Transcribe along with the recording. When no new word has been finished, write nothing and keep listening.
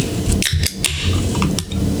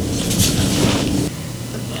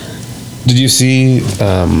Did you see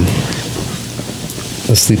the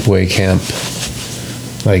Sleepaway Camp,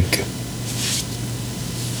 like,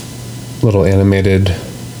 little animated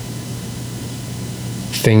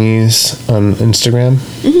thingies on Instagram?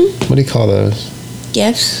 Mm-hmm. What do you call those?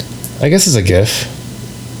 GIFs? I guess it's a GIF.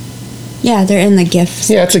 Yeah, they're in the GIFs.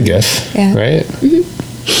 Yeah, it's a GIF. Yeah. Right? Mm-hmm.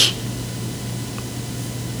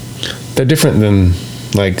 They're different than,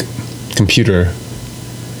 like, computer,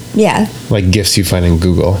 Yeah. like, GIFs you find in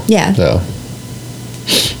Google. Yeah. So,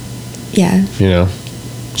 Yeah. you know.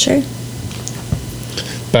 Sure.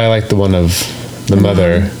 But I like the one of the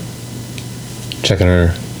mother checking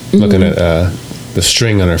her, looking at the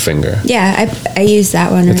string on her finger. Yeah, I used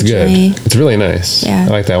that one It's originally. good. It's really nice. Yeah. I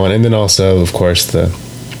like that one. And then also, of course, the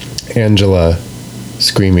Angela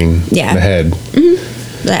screaming Yeah. the head.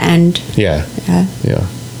 The end. Yeah. Yeah. Yeah.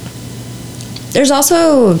 There's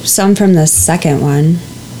also some from the second one.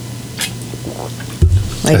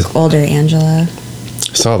 Like older Angela.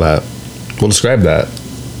 Saw that. We'll describe that.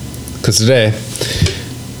 Because today,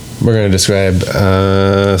 we're going to describe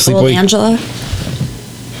Old Sleepaway. Angela.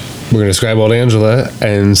 We're going to describe Old Angela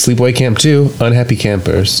and Sleepaway Camp 2, Unhappy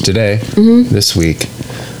Campers, today, this week,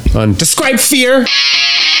 on Describe Fear.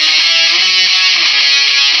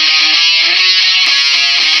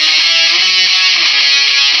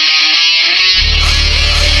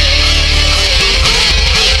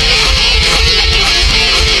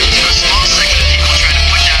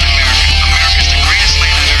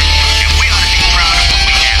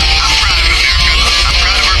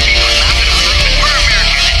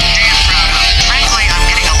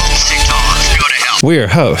 We're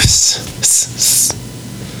hosts.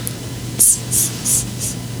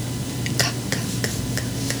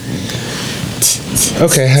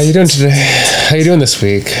 Okay, how you doing today? How you doing this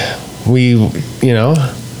week?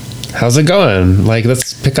 How's it going? Like,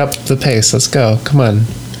 let's pick up the pace. Let's go. Come on.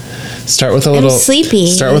 Start with a little. sleepy.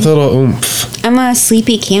 Start with a little oomph. I'm a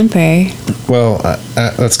sleepy camper. Well,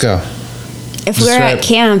 let's go. If we were Describe- at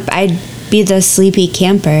camp, I'd be the sleepy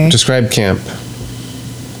camper. Describe camp.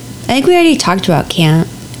 I think we already talked about camp.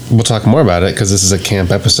 We'll talk more about it because this is a camp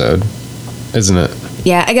episode, isn't it?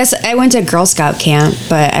 Yeah, I guess I went to Girl Scout camp,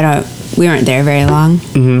 but we weren't there very long.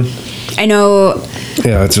 Mm-hmm. I know.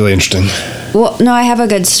 Yeah, it's really interesting. Well, no, I have a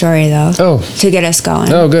good story though. Oh. To get us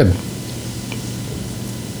going. Oh, good.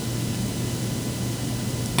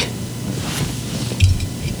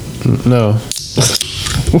 No.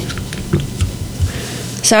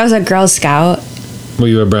 So I was a Girl Scout. Were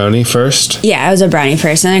you a brownie first? Yeah, I was a brownie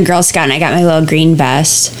first, and then a Girl Scout, and I got my little green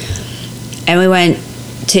vest. And we went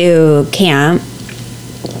to camp,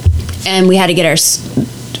 and we had to get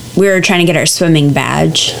we were trying to get our swimming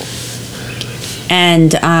badge.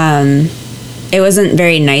 And it wasn't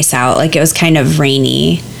very nice out. Like, it was kind of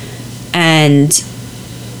rainy. And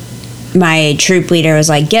my troop leader was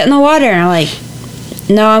like, get in the water. And I'm like,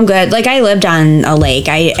 no, I'm good. Like, I lived on a lake.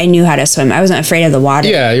 I knew how to swim. I wasn't afraid of the water.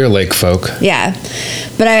 Yeah, you're lake folk. Yeah.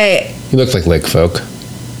 But You look like lake folk.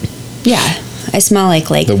 yeah, I smell like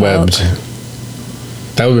lake The folk. webbed.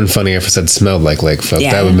 That would have been funny if it said smelled like lake folk.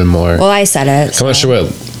 Yeah. That would have been more. Well, I said it. I'm not sure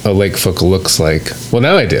what a lake folk looks like. Well,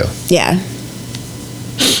 now I do. Yeah.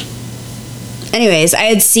 Anyways, I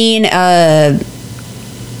had seen a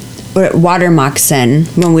water moccasin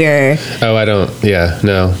when we were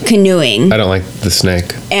No. canoeing. I don't like the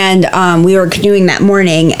snake. And we were canoeing that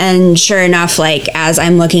morning, and sure enough, like, as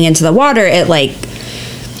I'm looking into the water, it, like,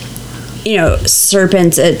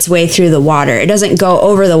 serpents its way through the water. It doesn't go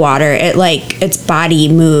over the water. It, like, its body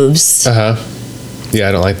moves Uh-huh. Yeah,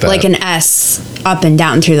 I don't like that. like an S up and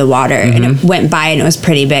down through the water. And it went by, and it was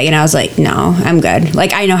pretty big, and I was like, no, I'm good.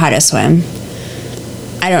 Like, I know how to swim.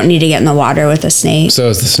 I don't need to get in the water with a snake. So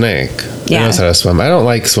is the snake. Yeah. It knows how to swim. I don't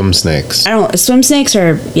like swim snakes. Swim snakes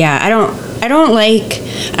are, I don't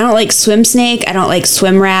like swim snake. I don't like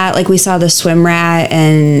swim rat. Like, we saw the swim rat,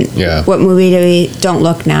 and Yeah. what movie do we, Don't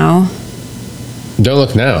Look Now, Don't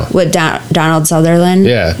look now. with Donald Sutherland.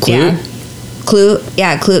 Yeah, Clute?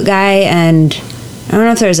 Clute guy, and I don't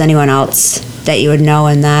know if there's anyone else that you would know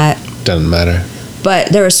in that, Doesn't matter. but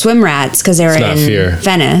there were swim rats because they were It's not in Fear.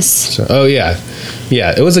 Venice. So, oh yeah,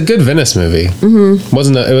 yeah. It was a good Venice movie. Mm-hmm. It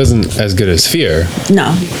wasn't as good as Fear.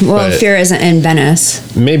 No, well, But- Fear isn't in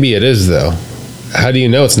Venice. Maybe it is though. How do you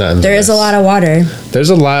know it's not in There Venice? is a lot of water,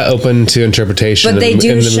 There's a lot open to interpretation but they in do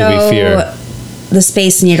the movie show Fear. the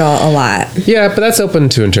Space Needle a lot. Yeah, but that's open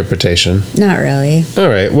to interpretation. Not really. All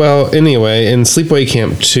right. Well, anyway, in Sleepaway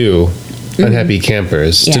Camp 2, Unhappy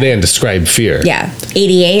Campers, Yeah. today on Describe Fear. Yeah,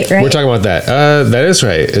 88, right? We're talking about that. That is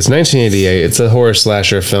right. It's 1988. It's a horror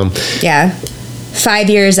slasher film. Yeah, 5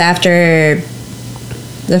 years after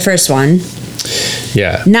the first one.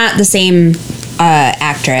 Yeah. Not the same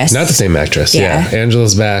actress. Not the same actress. Yeah. Yeah.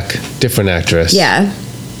 Angela's back. Different actress. Yeah.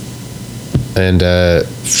 And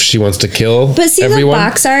she wants to kill But see everyone. the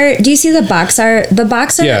box art? Do you see the box art? The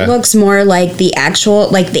box art Yeah. looks more like the actual,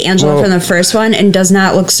 like the Angela Well- from the first one, and does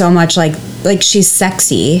not look so much like she's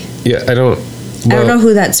sexy. Yeah, I don't know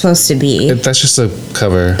who that's supposed to be. That's just a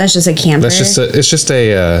cover. That's just a camper. It's just a,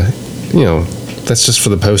 that's just for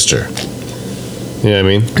the poster. You know what I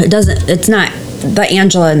mean? It's not the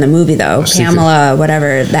Angela in the movie though. See, Pamela,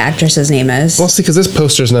 whatever the actress's name is. Well, see, because this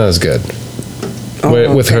poster's not as good.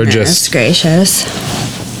 With her goodness just,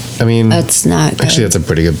 gracious. I mean, That's not good. actually, that's a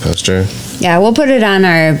pretty good poster. Yeah, we'll put it on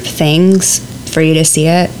our things for you to see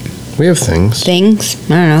it. We have things. Things?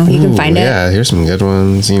 I don't know. You can Ooh, find it. Yeah, here's some good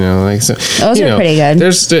ones. Like so. Those you are know, pretty good.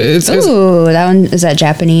 It's Ooh, that one, is that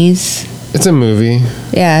Japanese? it's a movie.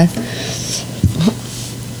 Yeah.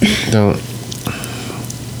 Don't.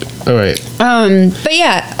 All right. But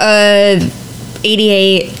yeah,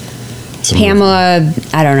 88, It's a Pamela,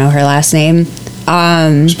 I don't know her last name. movie.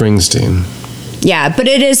 Springsteen. Yeah, but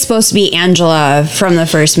it is supposed to be Angela from the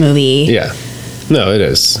first movie. Yeah. No, it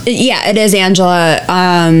is. Yeah, it is Angela.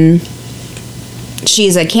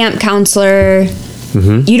 She's a camp counselor.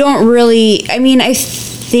 Mm-hmm. You don't really, I mean, I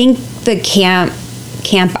think the Camp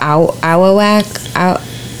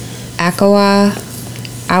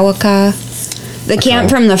Awaka, the camp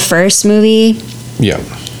from the first movie Yeah.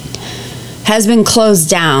 has been closed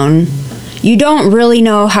down. You don't really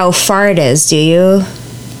know how far it is, do you?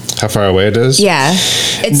 How far away it is? Yeah.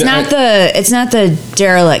 It's No, not the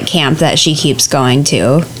derelict camp that she keeps going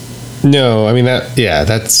to. No, I mean that's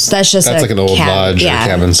just a like an old cabin, lodge yeah. or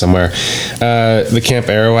cabin somewhere. The Camp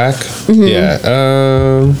Arawak. Mm-hmm.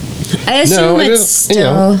 Yeah. I assume No, it's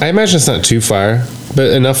still. I imagine it's not too far, but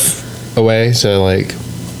enough away so like.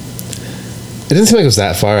 It didn't seem like it was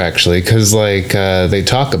that far actually, because they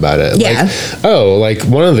talk about it. Yeah. Like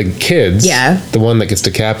one of the kids. Yeah. The one that gets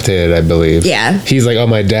decapitated, I believe. Yeah. He's like, oh,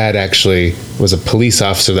 my dad actually was a police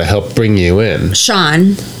officer that helped bring you in.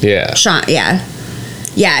 Sean, yeah.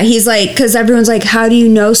 Yeah, he's like, because everyone's like, how do you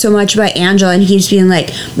know so much about Angela? And he's being like,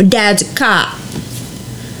 my dad's a cop.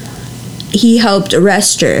 He helped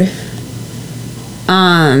arrest her.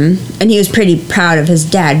 And he was pretty proud of his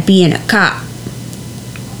dad being a cop.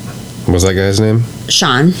 What was that guy's name?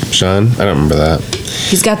 Sean. Sean? I don't remember that.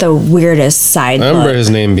 He's got the weirdest side I remember look. his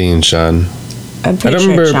name being Sean. I'm I pretty don't sure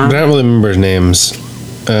remember, it's Sean. but I don't really remember names,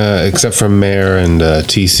 except for Mayor and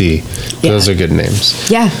TC. Those Yeah. are good names.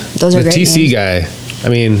 Yeah, those are The great TC names. guy, I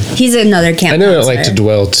mean, He's another camp I know I don't like counselor. to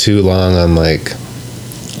dwell too long on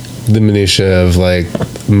the minutia of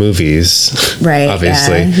movies, Right,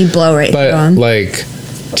 obviously. yeah. You blow right but through him.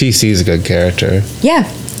 TC's a good character. Yeah.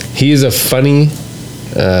 He's a funny,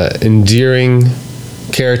 endearing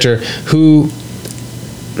character who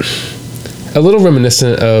a little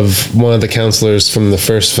reminiscent of one of the counselors from the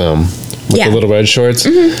first film with Yeah. the little red shorts,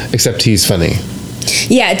 except he's funny.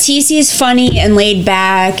 Yeah, TC's funny and laid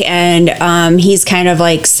back, and he's kind of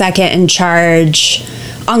like second in charge.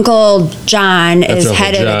 Uncle John That's is Uncle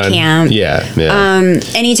head of John. the camp.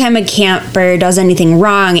 Yeah. Anytime a camper does anything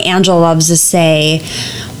wrong, Angela loves to say,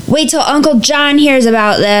 wait till Uncle John hears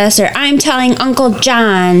about this, or I'm telling Uncle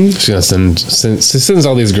John. She's gonna she sends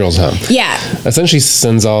all these girls home. Yeah. Essentially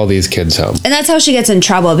sends all these kids home. And that's how she gets in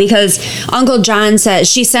trouble, because Uncle John says,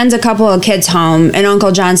 she sends a couple of kids home, and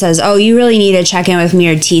Uncle John says, oh, you really need to check in with me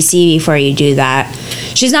or TC before you do that.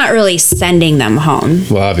 She's not really sending them home.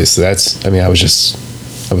 Well, obviously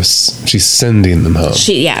she's sending them home.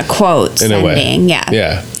 Quote, in a way. sending, yeah.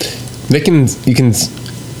 Yeah.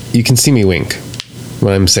 You can see me wink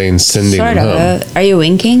when I'm saying sending Sort them home. of. Are you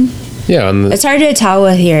winking? Yeah, on the, It's hard to tell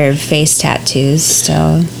with your face tattoos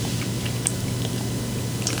still.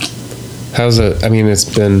 how's it? I mean,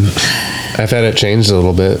 I've had it changed a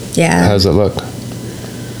little bit. Yeah. How's it look?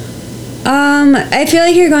 I feel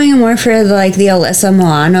like you're going more for the Alyssa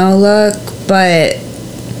Milano look, but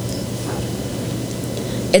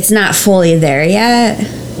it's not fully there yet.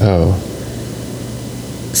 Oh,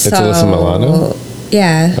 So, Alyssa Milano?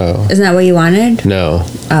 Yeah. Oh. Isn't that what you wanted? no.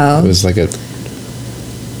 Oh. It was I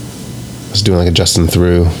was doing a Justin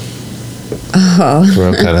through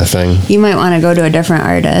kind of thing. You might want to go to a different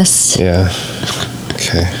artist. Yeah.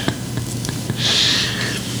 Okay.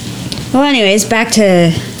 Well, anyways, back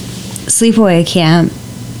to sleepaway camp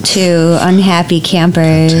to unhappy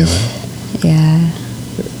campers. Yeah.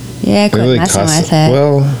 Yeah, quit messing with it.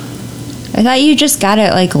 Well, I thought you just got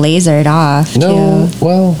it lasered off. no. Too.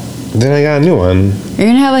 Well, then I got a new one. You're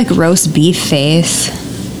gonna have roast beef face.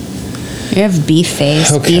 You have beef face,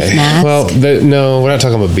 beef mask. Well, no, we're not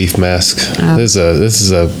talking about beef mask. Oh. This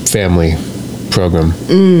is a family program.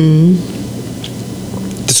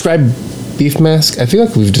 Describe beef mask. I feel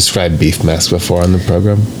like we've described beef mask before on the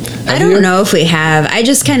program. I don't know if we have. I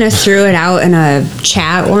just kind of threw it out in a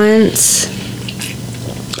chat once.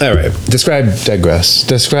 All right. Digress.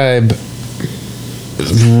 Describe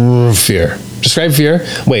fear. Describe fear.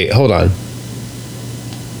 Wait, hold on.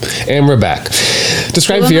 And we're back.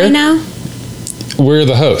 Describe Who fear. am I now? We're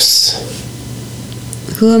the hosts.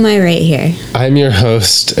 Who am I right here? I'm your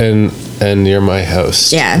host, and you're my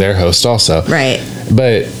host. Yeah. Their host also. Right.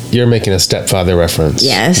 But you're making a stepfather reference.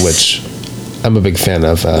 Yes. Which I'm a big fan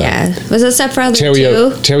of. Yeah. Was it Stepfather Terry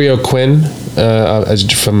 2? O'Quinn.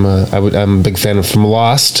 I'm a big fan of from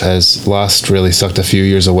Lost, as Lost really sucked a few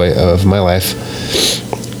years away of my life.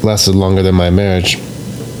 Lasted longer than my marriage.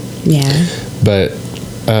 Yeah. But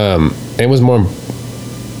it was more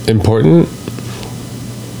important.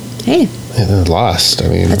 Hey. Lost. I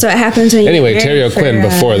mean, That's what happens when you anyway, get Terry married O'Quinn. for,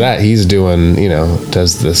 Before that, he's doing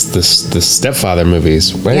does this stepfather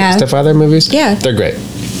movies, right? Yeah. Stepfather movies. Yeah. They're great.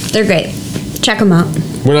 They're great. Check them out.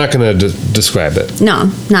 We're not going to describe it. No,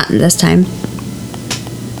 not this time.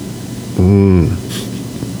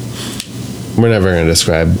 We're never going to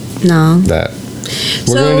describe No. that. We're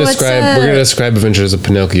So going to what's, describe Adventures of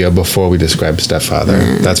Pinocchio before we describe Stepfather.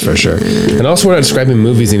 That's for sure. And also, we're not describing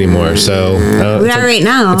movies anymore. So We are right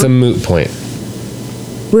now. It's a moot point.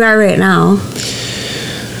 We are right now.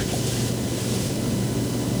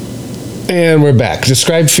 And we're back.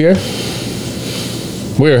 Describe fear.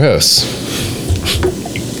 We're your hosts.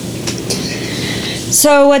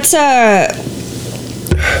 So what are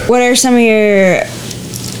some of your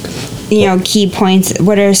key points?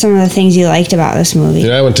 What are some of the things you liked about this movie?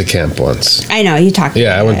 I went to camp once. I know you talked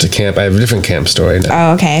Yeah, about I went it. to camp. I have a different camp story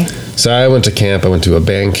now. Oh, okay. So I went to camp. I went to a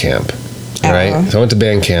band camp. Right? Oh. So I went to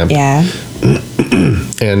band camp. Yeah.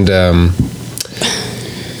 And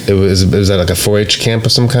it was at like a 4-H camp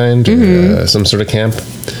of some kind, or, some sort of camp.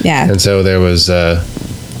 Yeah. And so there was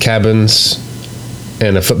cabins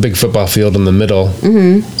and a big football field in the middle.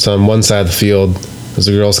 So on one side of the field was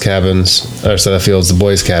the girls' cabins, other side of the field was the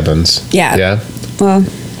boys' cabins. Yeah. Yeah. Well,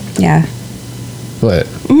 yeah. What?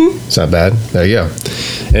 It's not bad. There you go.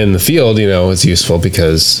 And the field, is useful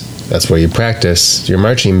because that's where you practice your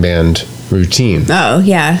marching band routine. Oh,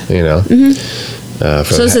 yeah.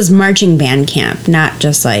 So this is marching band camp, not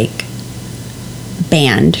just like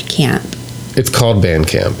band camp. It's called band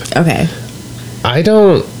camp. Okay. I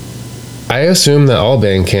assume that all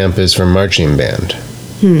band camp is for marching band.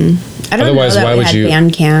 I don't Otherwise, know that why we would had you-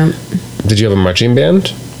 band camp. Did you have a marching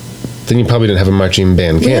band? Then you probably didn't have a marching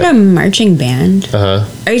band We had camp. a marching band. Uh huh.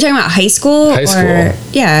 Are you talking about high school? High school.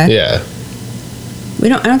 Yeah. Yeah. I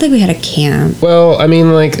don't think we had a camp. Well, I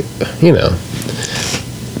mean,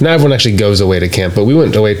 not everyone actually goes away to camp, but we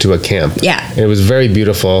went away to a camp. Yeah. And it was very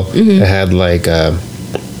beautiful. It had like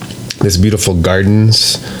this beautiful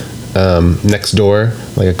gardens next door,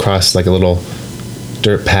 like across like a little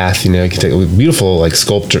dirt path. You can take beautiful like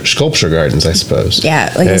sculpture gardens, I suppose.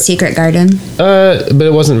 Yeah, like a secret garden. But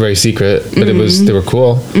it wasn't very secret. But they were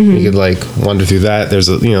cool. You could like wander through that. There's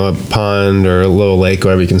a pond or a little lake,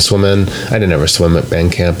 wherever you can swim in. I didn't ever swim at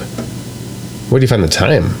band camp. Where do you find the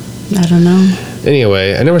time? I don't know.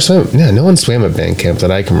 Anyway, I never swam. Yeah, no one swam at band camp that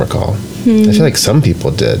I can recall. I feel like some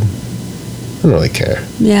people did. I don't really care.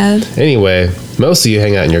 Yeah. Anyway, mostly you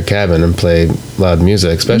hang out in your cabin and play loud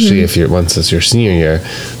music, especially if once it's your senior year.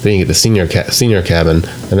 Then you get the senior cabin,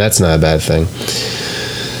 and that's not a bad thing.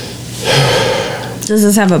 Does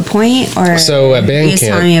this have a point, or So at band you just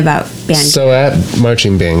camp- telling me about band? So at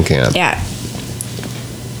marching band camp, Yeah.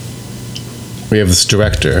 we have this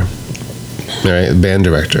director, right? Band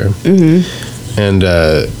director, and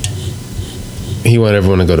he wanted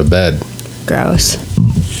everyone to go to bed. Gross.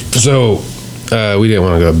 So we didn't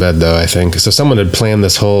want to go to bed, though, I think. So someone had planned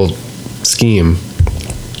this whole scheme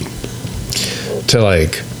to,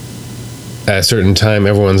 like, at a certain time,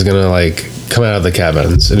 everyone's going to, like, come out of the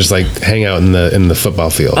cabins and just, like, hang out in the football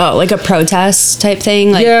field. Oh, like a protest type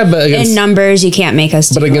thing. Like, Yeah, but against- in numbers, you can't make us.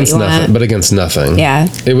 Do but against what you nothing. want. But against nothing. Yeah.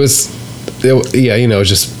 It was, it's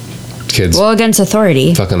just kids Well, against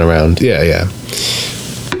authority. fucking around. Yeah.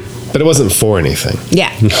 But it wasn't for anything.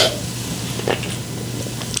 Yeah.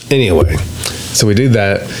 Anyway, so we did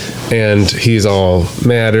that, and he's all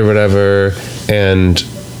mad or whatever, and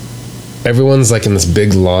everyone's like in this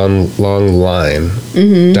big long line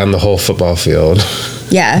down the whole football field,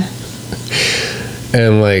 Yeah.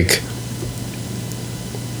 and like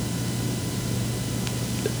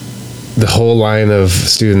the whole line of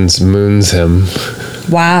students moons him,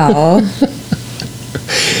 Wow.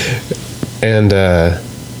 and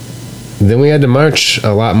then we had to march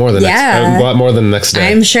a lot more the Yeah. next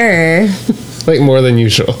day. I'm sure. like more than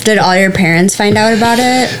usual. Did all your parents find out about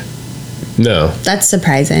it? No. That's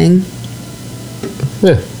surprising.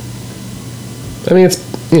 Yeah. I mean,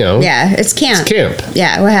 it's, you know. Yeah, it's camp. It's camp.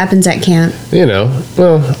 Yeah, what happens at camp? You know,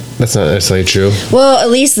 well, that's not necessarily true. Well, at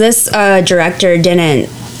least this director didn't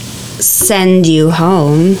send you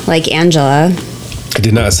home like Angela. I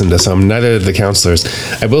did not send us home. Neither did the counselors.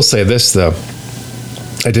 I will say this, though.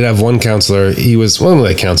 I did have one counselor. He was, well, not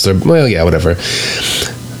a counselor. Well, yeah, whatever.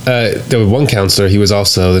 There was one counselor. He was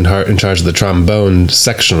also in charge of the trombone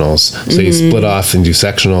sectionals. So you split off and do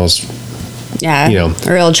sectionals. Yeah. You know.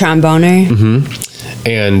 A real tromboner.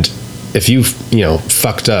 And if you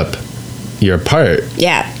fucked up your part,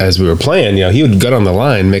 Yeah. as we were playing, he would get on the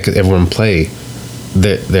line, make everyone play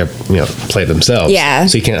play themselves. Yeah.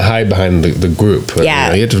 So you can't hide behind the group.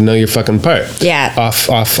 Yeah. You have to know your fucking part. Yeah.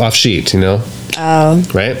 Off sheet. Oh.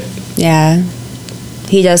 Right. Yeah.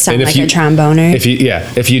 He does sound like a tromboner. If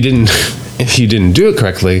you didn't do it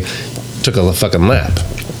correctly, took a fucking lap.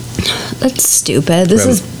 That's stupid. This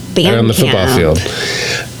is band on the camp. football field.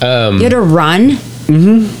 You had to run?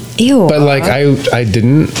 Mm-hmm. Ew. But like I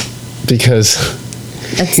didn't, because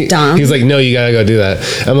that's dumb. He's like, no, you gotta go do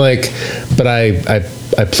that. I'm like, but I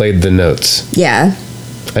played the notes. Yeah.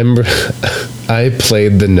 I remember I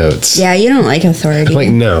played the notes. Yeah, you don't like authority. I'm like,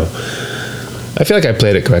 no. I feel like I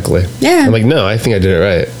played it correctly. Yeah. I'm like, no, I think I did it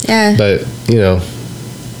right. Yeah. But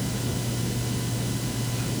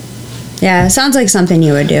yeah, it sounds like something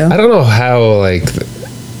you would do. I don't know how, like,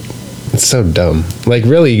 it's so dumb. Like,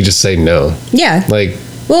 really, you just say no. Yeah. Like,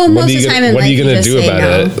 well, most of the time in what life, are you gonna just do say about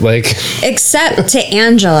no. it? Like, except to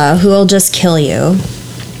Angela, who will just kill you.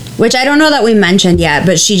 Which I don't know that we mentioned yet,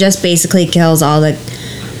 but she just basically kills all the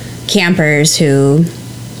campers who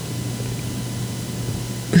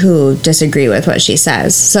disagree with what she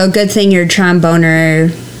says. So good thing your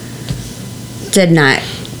tromboner did not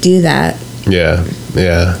do that. yeah.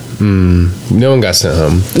 No one got sent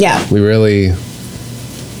home. Yeah. We really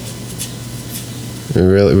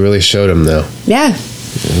showed him, though. Yeah.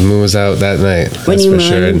 The moon was out that night. When that's you for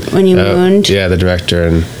mooned? sure. When you mooned? Yeah, the director,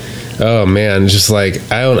 and oh man, just like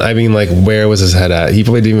where was his head at? He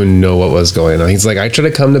probably didn't even know what was going on. He's like, I try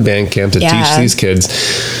to come to band camp to teach these kids.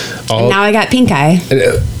 And now I got pink eye.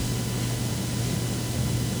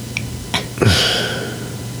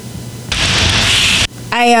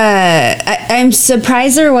 I'm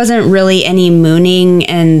surprised there wasn't really any mooning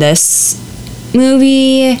in this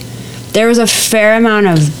movie. There was a fair amount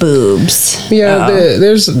of boobs. Yeah,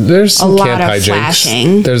 there's some a lot camp of hijinks.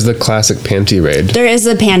 flashing. There's the classic panty raid. There is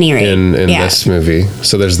a panty raid in this movie,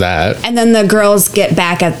 so there's that. And then the girls get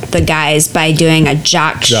back at the guys by doing a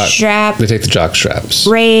jock strap. They take the jock straps.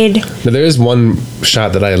 Raid. Now, there is one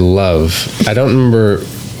shot that I love. I don't remember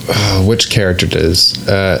which character it is.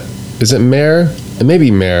 Is it Mare? It may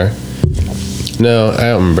be Mare. No, I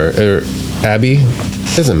don't remember. Abby?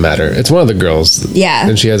 Doesn't matter. It's one of the girls. Yeah.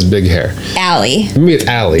 And she has big hair. Allie. Maybe it's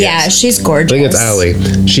Allie. Yeah, yes. she's gorgeous. I think it's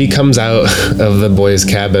Allie. She comes out of the boys'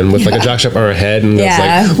 cabin with like a jock strap on her head and goes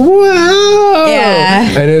like, wow.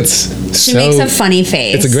 Yeah. And it's She makes a funny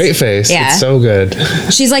face. It's a great face. Yeah. It's so good.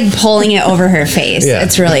 She's like pulling it over her face. Yeah.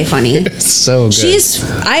 It's really funny. It's so good.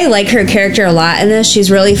 I like her character a lot in this.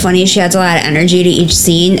 She's really funny. She adds a lot of energy to each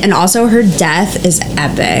scene. And also her death is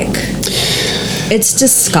epic. It's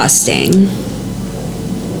disgusting.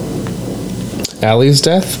 Allie's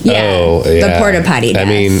death? Yeah. Oh, yeah. The porta potty death. I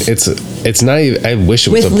mean, it's not even, I wish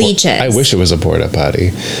it was With leeches. I wish it was a porta potty.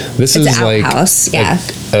 This is an like outhouse, yeah.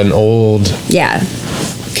 an old Yeah.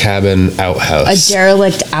 cabin outhouse. A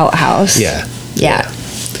derelict outhouse. Yeah. Yeah.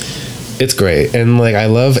 It's great. And like I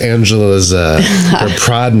love Angela's her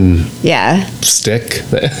prodding Yeah. stick.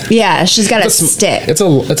 Yeah, she's got a stick. It's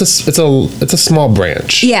a small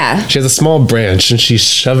branch. Yeah. She has a small branch and she's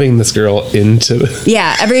shoving this girl into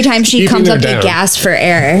Yeah, every time she Keeping comes her up down. to gasp for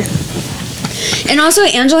air. And also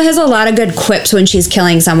Angela has a lot of good quips when she's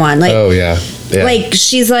killing someone. Like Oh yeah. Yeah. like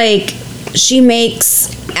she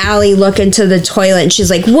makes Allie look into the toilet and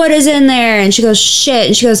she's like, what is in there? And she goes, shit.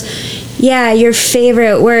 And she goes, yeah, your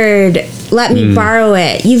favorite word. Let me borrow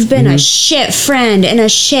it. You've been a shit friend and a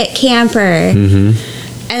shit camper. And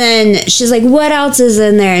then she's like, what else is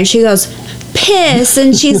in there? And she goes, piss.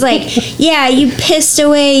 And she's like, yeah, you pissed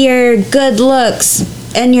away your good looks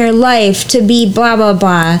and your life to be blah, blah,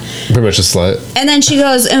 blah. Pretty much a slut. And then she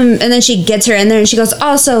goes, and then she gets her in there and she goes,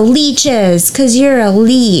 also leeches, because you're a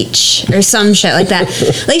leech or some shit like that.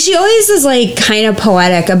 Like, she always is like kind of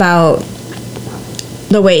poetic about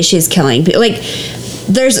the way she's killing people. Like,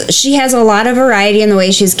 she has a lot of variety in the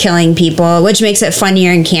way she's killing people, which makes it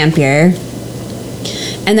funnier and campier.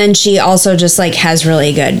 And then she also just like has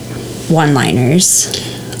really good one-liners.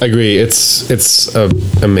 agree. It's a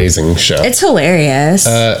amazing show. It's hilarious.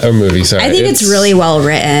 Or movie, sorry. I think it's really well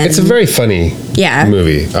written. It's a very funny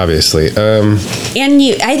movie, obviously. And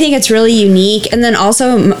I think it's really unique. And then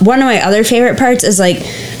also, one of my other favorite parts is like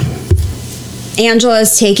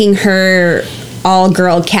Angela's taking her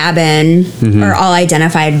all-girl cabin or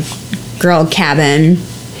all-identified girl cabin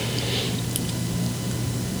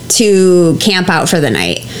to camp out for the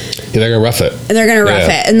night. Yeah, they're gonna rough it. And they're gonna rough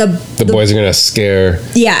it, and the boys are gonna scare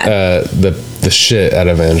the shit out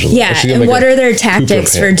of Angela. Yeah, and what are their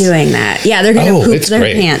tactics for doing that? Yeah, they're gonna poop their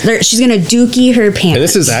pants. She's gonna dookie her pants. And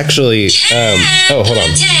this is actually. Oh, hold on.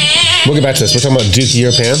 We'll get back to this. We're talking about dookie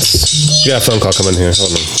your pants. We got a phone call coming here.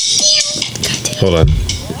 Hold on.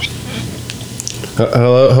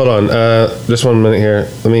 Hello, hold on. Just 1 minute here.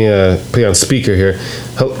 Let me put you on speaker here.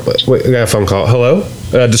 Wait, we got a phone call. Hello.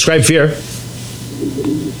 Describe fear.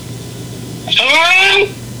 Hello?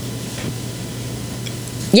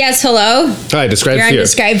 Yes, hello? Hi, describe You're fear. on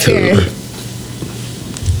Describe Fear.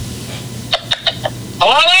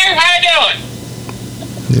 Hello there? How you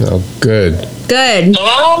doing? Oh, good. Good.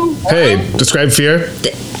 Hello? Hey, describe fear.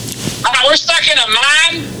 We're stuck in a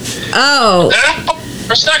mine. Oh.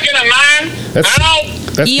 We're stuck in a mine.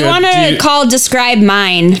 That's You good. want to call Describe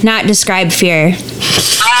Mine, not Describe Fear.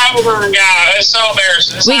 Oh my God, it's so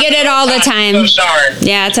embarrassing. We get it all the time. I'm so sorry.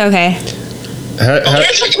 Yeah, it's okay.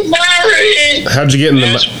 It's a canary. How'd you get in the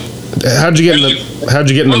How'd you get in the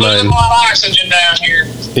We're losing mine? a lot of oxygen down here.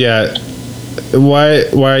 Yeah. Why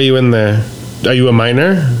are you in there? Are you a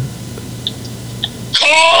minor?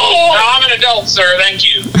 Oh! No, I'm an adult, sir. Thank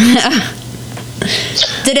you.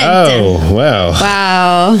 Oh, wow.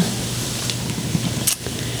 Wow.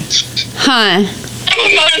 Huh.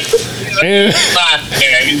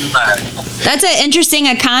 He's mine. That's an interesting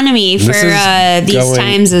economy for This is these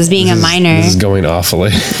times as being a minor. This is going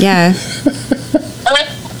awfully. Yeah.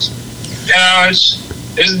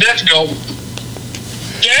 It's difficult.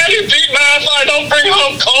 Daddy beat my if I don't bring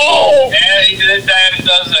home coal. Yeah, he did that. It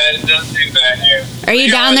does that. It does do that. Yeah. Are you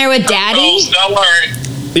down there with Daddy? Don't worry.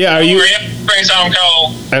 Yeah, are you? Brings home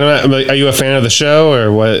coal. I don't know, are you a fan of the show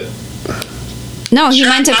or what? No, he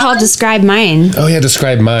meant to call Describe Mine. Oh yeah,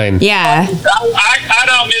 describe mine. Yeah. I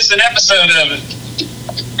don't miss an episode of it.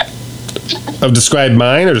 Of describe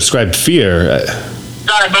mine or describe fear?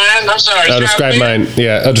 Sorry, mine. I'm sorry. Oh, describe mine.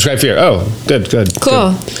 Yeah. Oh, describe fear. Oh, good.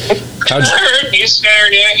 Cool. How'd you, He's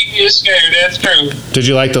scared. Yeah, he is scared. That's true. did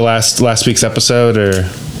you like the last week's episode or?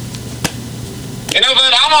 You know,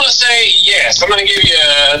 but I'm gonna say yes. I'm gonna give you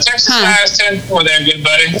a Texas size 10 for there, good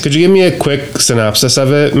buddy. Could you give me a quick synopsis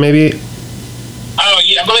of it, maybe? Oh,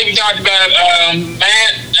 yeah, I believe you talked about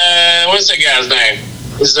Matt. What's that guy's name?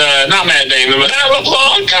 It's not Matt Damon, but Matt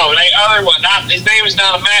LeBlanc. The other one. His name is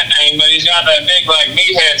not a Matt name, but he's got that big, like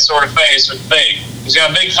meathead sort of face with big. He's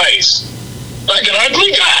got a big face, like an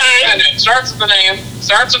ugly guy. And it starts with an M.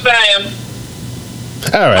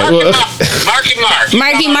 All right. Well, Marky Mark.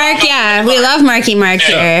 Marky Mark, yeah. We love Marky Mark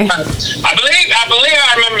here. I believe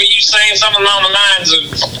I remember you saying something along the lines of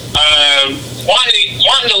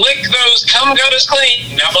wanting to lick those cum gutters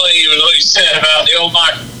clean. I believe was what you said about the old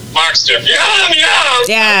Markster. Yum, yum.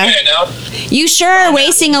 Yeah. Okay, no. You sure are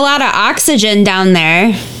wasting a lot of oxygen down there.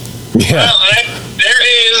 yeah. Well, there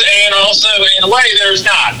is, and also in a way there's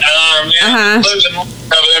not. Losing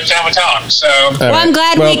every time we talk. So. Well, I'm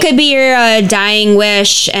glad we could be your dying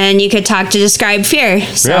wish, and you could talk to Describe Fear.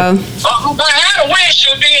 So. Yeah. I had a wish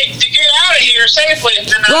would be to get out of here safely.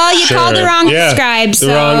 Well, you called the wrong Describe, so.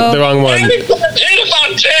 The wrong one.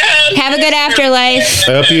 Have a good afterlife.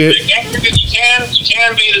 I hope you. You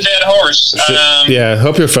can beat a dead horse. Yeah.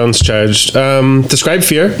 Hope your phone's charged. Describe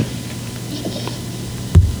fear.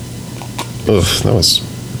 Oof, that was.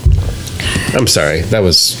 I'm sorry. That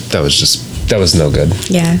was no good.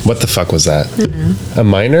 Yeah. What the fuck was that? I don't know. A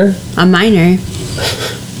minor? A minor.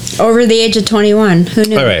 Over the age of 21. Who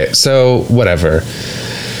knew? All right. So whatever.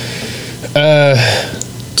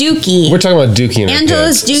 Dookie. We're talking about Dookie and her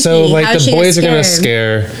Angela's pants. Dookie. So like How'd she the boys are get gonna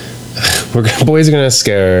scared? boys are gonna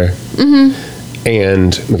scare her. Mm-hmm.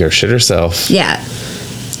 And make her shit herself. Yeah.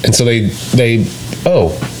 And so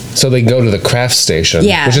so they go to the craft station,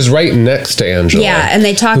 Yeah. which is right next to Angela. Yeah, and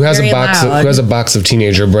they talk who has very a box loud. who has a box of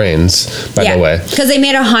teenager brains, by the way. Because they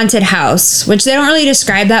made a haunted house, which they don't really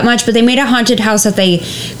describe that much, but they made a haunted house that they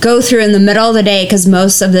go through in the middle of the day because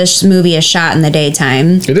most of this movie is shot in the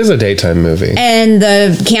daytime. It is a daytime movie. And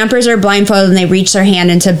the campers are blindfolded and they reach their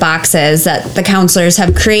hand into boxes that the counselors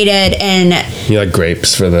have created. And You like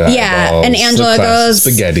grapes for the eyeballs, and Angela the goes,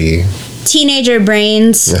 spaghetti. teenager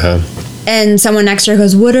brains. Uh-huh. And someone next to her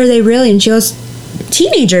goes, "What are they really?" And she goes,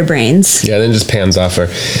 teenager brains. Yeah, then just pans off her.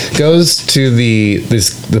 Goes to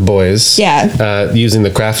the boys. Yeah. Using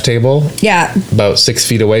the craft table. Yeah. About 6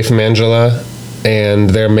 feet away from Angela, and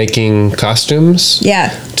they're making costumes. Yeah.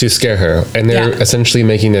 To scare her, and they're essentially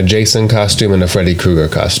making a Jason costume and a Freddy Krueger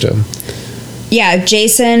costume. Yeah,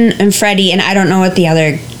 Jason and Freddy, and I don't know what the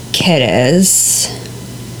other kid is.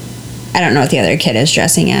 I don't know what the other kid is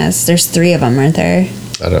dressing as. There's 3 of them, aren't there?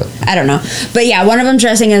 I don't know. But yeah, one of them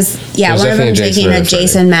dressing as, one of them's making a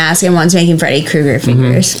Jason mask, and one's making Freddy Krueger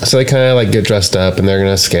figures. So they kind of like get dressed up, and they're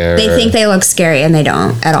gonna scare They her. think they look scary, and they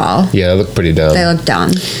don't at all. Yeah, they look pretty dumb. They look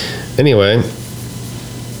dumb. Anyway,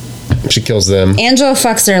 she kills them. Angela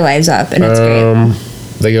fucks their lives up, and it's great.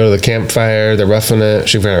 They go to the campfire. They're roughing it.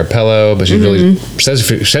 She forgot her pillow, but she really she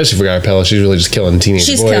says she forgot her pillow. She's really just killing teenage boys.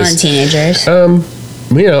 She's killing teenagers.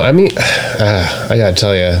 You know, I mean, I gotta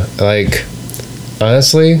tell you, like,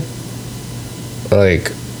 honestly,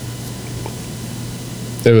 like,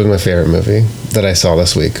 it was my favorite movie that I saw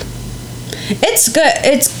this week. It's good.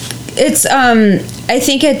 It's I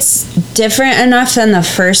think it's different enough than the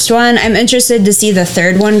first one. I'm interested to see the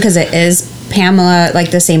third one because it is Pamela,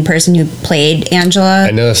 like the same person who played Angela.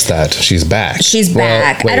 I noticed that she's back. She's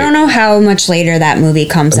back. Wait, I don't know how much later that movie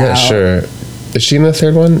comes I'm out. not sure. Is she in the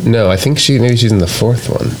third one? No, I think maybe she's in the fourth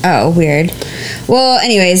one. Oh, weird. Well,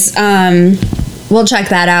 anyways, we'll check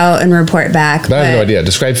that out and report back. But I have no idea.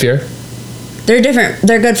 Describe fear. They're different.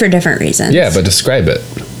 They're good for different reasons. Yeah, but describe it.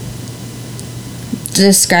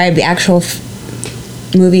 Describe the actual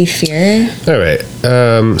movie Fear. All right.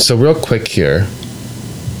 So real quick here.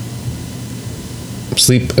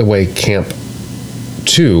 Sleepaway Camp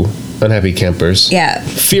 2, Unhappy Campers. Yeah.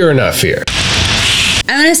 Fear or not fear?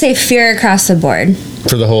 I'm going to say Fear across the board.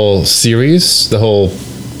 For the whole series? The whole...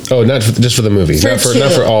 Oh, not just for the movie. Not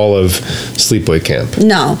for all of Sleepaway Camp.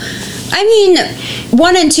 No. I mean,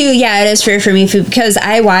 1 and 2, yeah, it is Fear for me because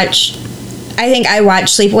I think I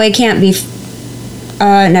watched Sleepaway Camp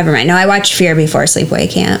never mind. No, I watched Fear before Sleepaway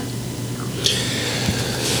Camp.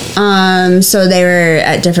 So they were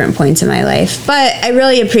at different points in my life. But I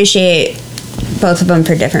really appreciate both of them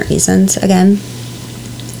for different reasons, again.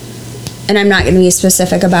 And I'm not going to be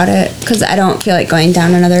specific about it because I don't feel like going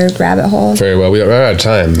down another rabbit hole. Very well. We're out of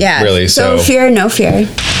time. Yeah. Really. So fear, no fear.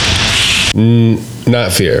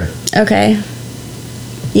 Not fear. Okay.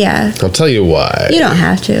 Yeah. I'll tell you why. You don't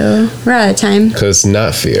have to. We're out of time. Because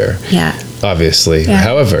not fear. Yeah. Obviously. Yeah.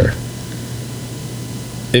 However,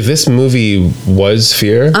 if this movie was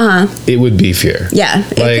fear, it would be fear. Yeah,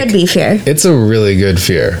 it could be fear. It's a really good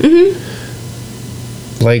fear.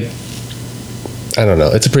 Mm-hmm. Like, I don't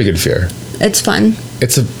know. It's a pretty good fear. It's fun.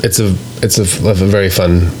 It's a very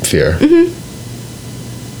fun fear. Mm-hmm.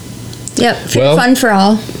 Yep. Fear fun for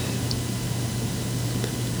all.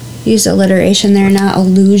 Use alliteration there, not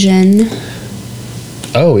illusion.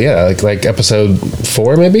 Oh yeah, like episode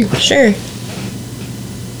 4 maybe? Sure.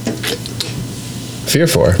 Fear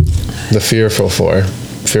 4. The Fearful 4.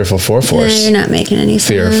 Fearful 4 Force. No, you're not making any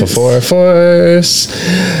sense. Fearful 4 Force.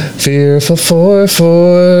 Fearful 4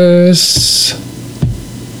 Force.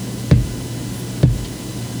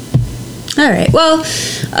 All right. Well,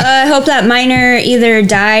 I hope that miner either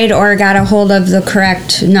died or got a hold of the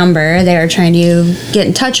correct number they were trying to get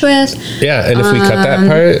in touch with. Yeah, and if we cut that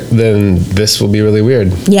part, then this will be really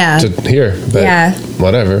weird. Yeah. To hear. But yeah.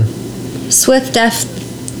 Whatever. Swift death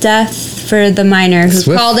for the miner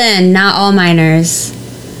who called in. Not all miners.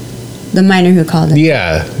 The miner who called in.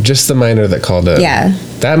 Yeah, just the miner that called in. Yeah.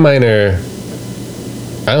 That miner,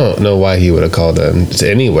 I don't know why he would have called in to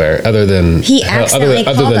anywhere other than he accidentally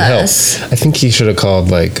called us. Help. I think he should have called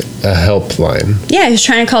like a helpline. Yeah, he was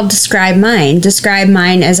trying to call Describe Mine. Describe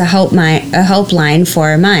Mine as a helpline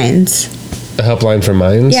for mines. A helpline for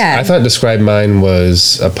mines? Yeah. I thought Describe Mine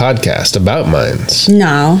was a podcast about mines.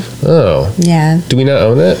 No. Oh. Yeah. Do we not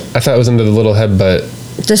own it? I thought it was under the Little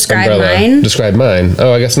Headbutt Describe umbrella. Mine? Describe Mine.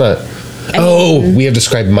 Oh, I guess not. We have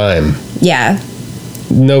Describe Mime. Yeah.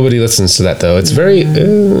 Nobody listens to that though. It's very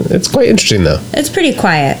it's quite interesting though. It's pretty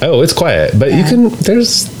quiet. Oh, it's quiet, but you can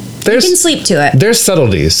there's you can sleep to it. There's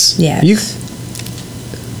subtleties. Yeah. You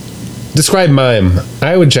Describe Mime.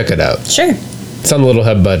 I would check it out. Sure. It's on the Little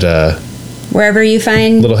Headbutt wherever you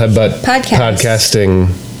find Little Headbutt podcasting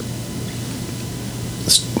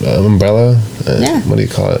umbrella. Yeah. What do you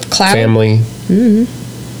call it? Cloud? Family. Mm-hmm.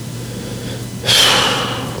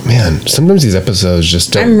 Man, sometimes these episodes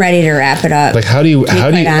just don't. I'm ready to wrap it up. Like, how do you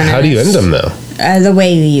end them though? The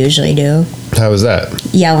way you usually do. How was that?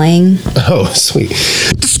 Yelling. Oh, sweet.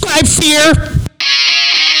 Describe fear.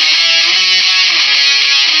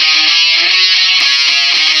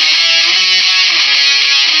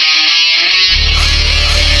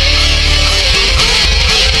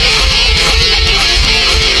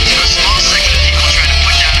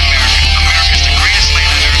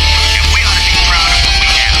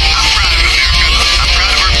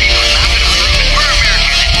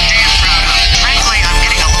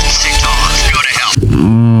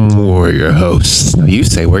 We're your hosts. No, you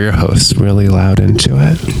say we're your hosts really loud into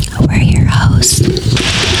it. We're your hosts.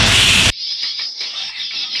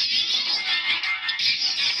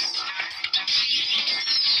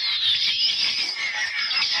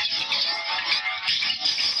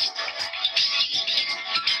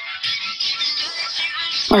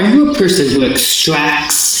 Are you a person who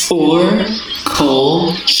extracts ore,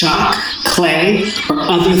 coal, chalk, clay, or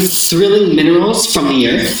other thrilling minerals from the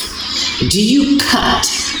earth? Do you cut,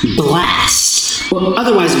 blast, or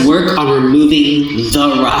otherwise work on removing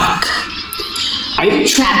the rock? Are you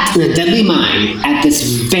trapped in a deadly mine at this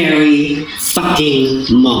very fucking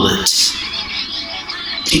moment?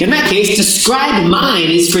 In that case, Describe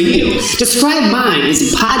Mine is for you. Describe Mine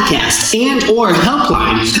is a podcast and or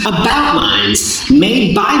helpline about mines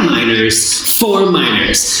made by miners for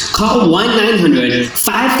miners. Call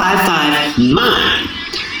 1-900-555-MINE.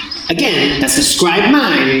 Again, that's Describe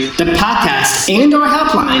Mine, the podcast and or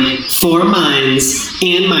helpline for mines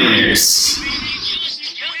and miners.